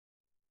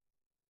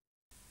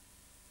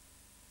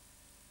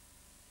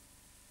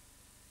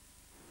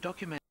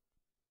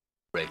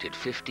Rated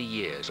 50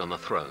 years on the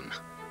throne,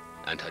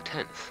 and her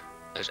 10th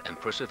as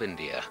Empress of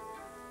India.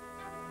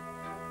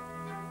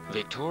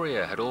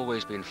 Victoria had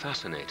always been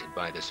fascinated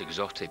by this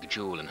exotic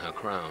jewel in her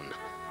crown.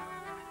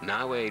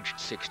 Now aged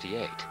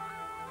 68,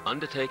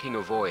 undertaking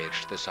a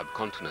voyage to the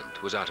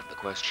subcontinent was out of the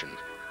question.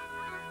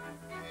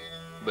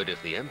 But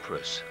if the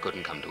Empress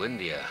couldn't come to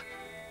India,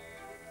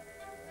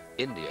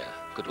 India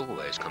could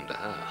always come to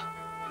her.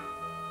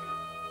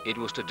 It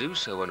was to do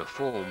so in a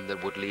form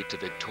that would lead to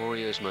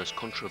Victoria's most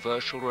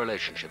controversial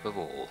relationship of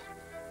all.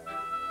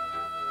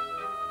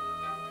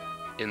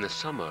 In the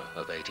summer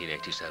of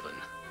 1887,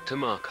 to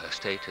mark her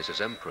status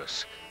as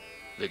Empress,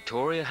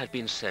 Victoria had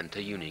been sent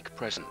a unique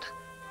present: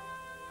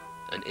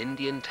 an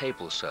Indian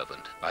table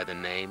servant by the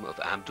name of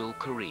Abdul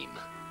Karim.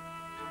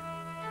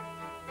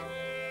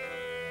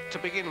 To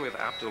begin with,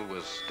 Abdul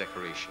was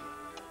decoration.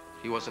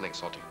 He was an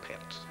exotic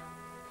pet.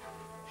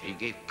 He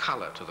gave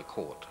color to the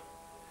court.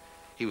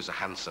 He was a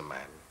handsome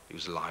man. He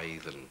was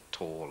lithe and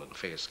tall and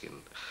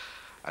fair-skinned,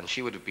 and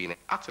she would have been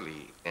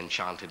utterly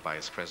enchanted by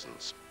his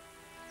presence.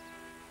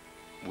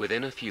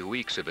 Within a few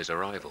weeks of his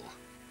arrival,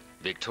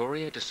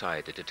 Victoria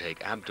decided to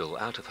take Abdul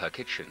out of her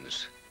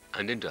kitchens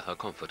and into her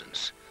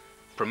confidence,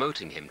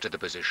 promoting him to the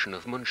position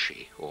of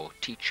munshi, or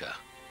teacher.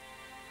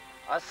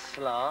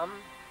 Assalam.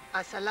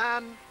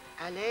 Assalam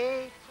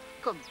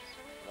alaikum.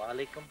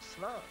 Walaikum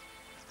salam.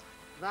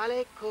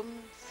 Walaikum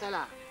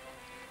salam.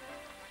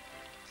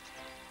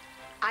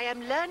 I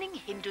am learning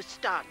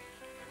Hindustani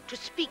to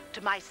speak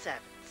to my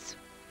servants.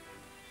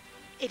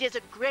 It is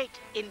a great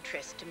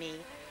interest to me.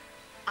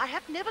 I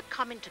have never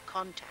come into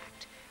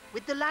contact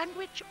with the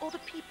language or the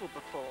people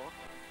before.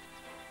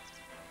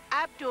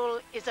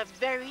 Abdul is a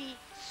very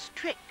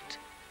strict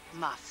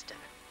master,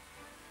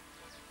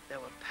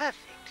 though a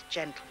perfect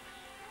gentleman.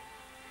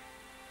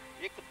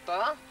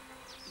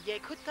 Ye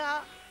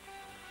kutta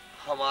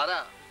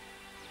हमारा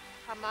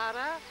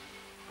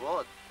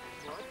बहुत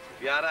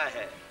प्यारा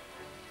है.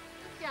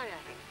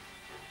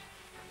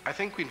 I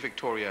think Queen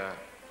Victoria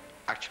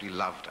actually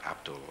loved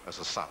Abdul as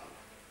a son.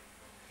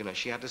 You know,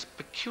 she had this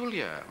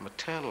peculiar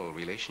maternal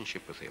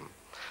relationship with him.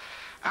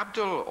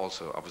 Abdul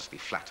also obviously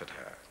flattered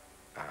her.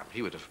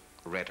 He would have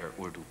read her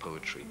Urdu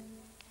poetry.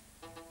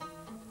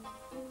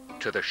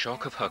 To the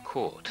shock of her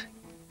court,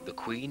 the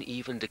Queen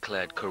even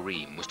declared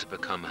Karim was to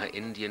become her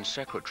Indian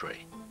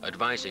secretary,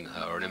 advising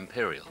her on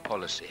imperial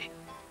policy,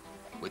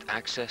 with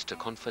access to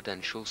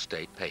confidential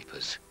state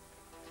papers.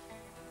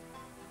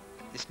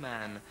 This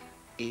man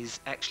is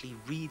actually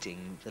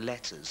reading the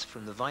letters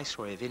from the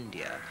Viceroy of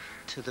India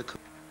to the...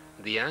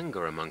 The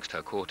anger amongst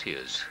her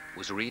courtiers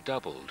was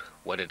redoubled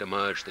when it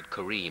emerged that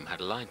Karim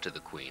had lied to the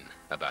Queen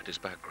about his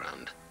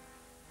background.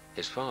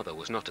 His father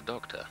was not a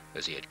doctor,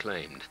 as he had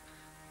claimed,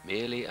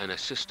 merely an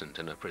assistant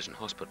in a prison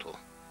hospital.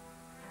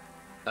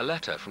 A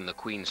letter from the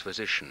Queen's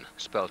physician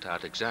spelt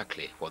out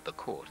exactly what the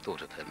court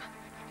thought of him.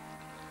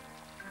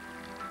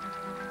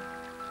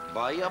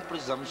 By your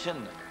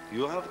presumption,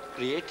 you have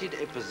created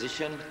a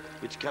position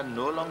which can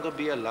no longer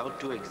be allowed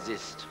to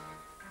exist.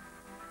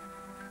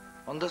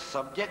 On the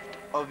subject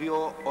of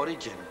your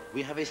origin,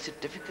 we have a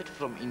certificate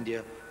from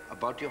India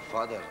about your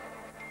father.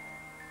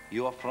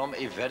 You are from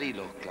a very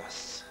low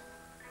class.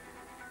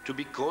 To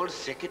be called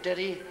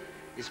secretary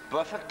is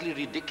perfectly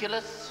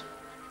ridiculous.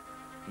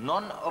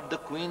 None of the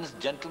Queen's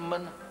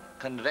gentlemen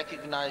can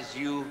recognize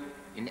you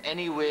in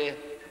any way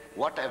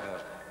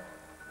whatever.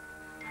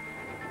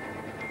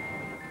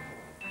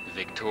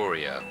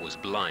 Victoria was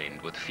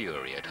blind with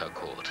fury at her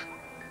court.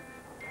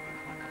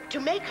 To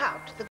make out the